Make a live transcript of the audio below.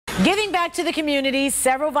Giving back to the community,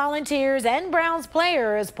 several volunteers and Browns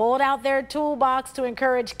players pulled out their toolbox to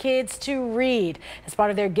encourage kids to read. As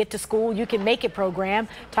part of their Get to School, You Can Make It program,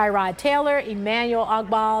 Tyrod Taylor, Emmanuel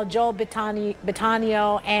Ogbal, Joel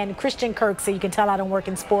Bitanio, and Christian Kirk, so you can tell I don't work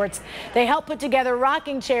in sports. They helped put together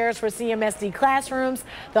rocking chairs for CMSD classrooms.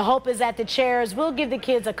 The hope is that the chairs will give the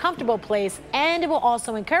kids a comfortable place, and it will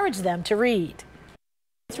also encourage them to read.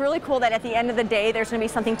 It's really cool that at the end of the day, there's going to be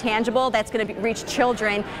something tangible that's going to reach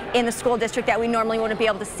children in the school district that we normally wouldn't be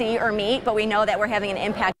able to see or meet, but we know that we're having an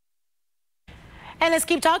impact. And let's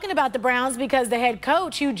keep talking about the Browns because the head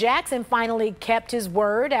coach, Hue Jackson, finally kept his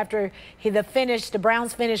word after the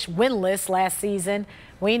Browns finished winless last season.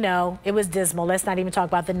 We know it was dismal. Let's not even talk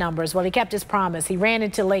about the numbers. Well, he kept his promise. He ran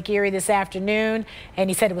into Lake Erie this afternoon, and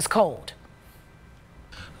he said it was cold.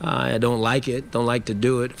 I don't like it, don't like to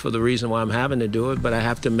do it for the reason why I'm having to do it, but I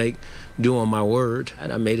have to do on my word.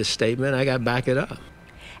 And I made a statement, I got to back it up.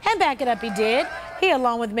 And back it up he did. He,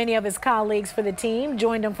 along with many of his colleagues for the team,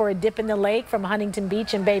 joined him for a dip in the lake from Huntington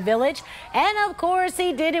Beach in Bay Village. And of course,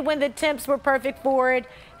 he did it when the temps were perfect for it.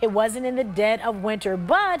 It wasn't in the dead of winter,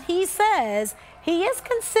 but he says he is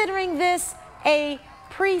considering this a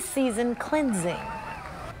preseason cleansing.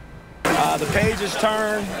 The page is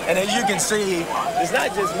turned, and as you can see, it's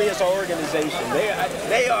not just me, it's our organization.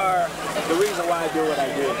 They are the reason why I do what I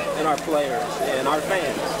do, and our players, and our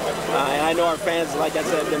fans. And I know our fans, like I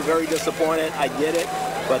said, have been very disappointed. I get it,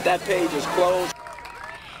 but that page is closed.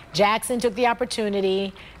 Jackson took the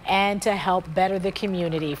opportunity and to help better the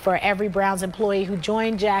community. For every Browns employee who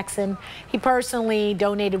joined Jackson, he personally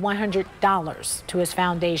donated $100 to his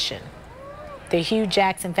foundation. The Hue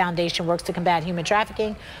Jackson Foundation works to combat human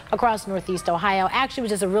trafficking across Northeast Ohio. Actually, it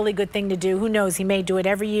was just a really good thing to do. Who knows? He may do it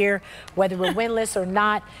every year, whether we're winless or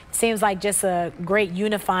not. Seems like just a great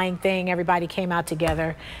unifying thing. Everybody came out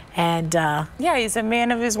together. And yeah, he's a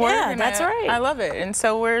man of his word. Yeah, that's right. I love it. And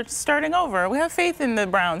so we're starting over. We have faith in the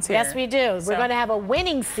Browns here. Yes, we do. So, we're going to have a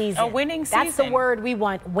winning season. A winning season. That's the word we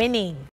want, winning.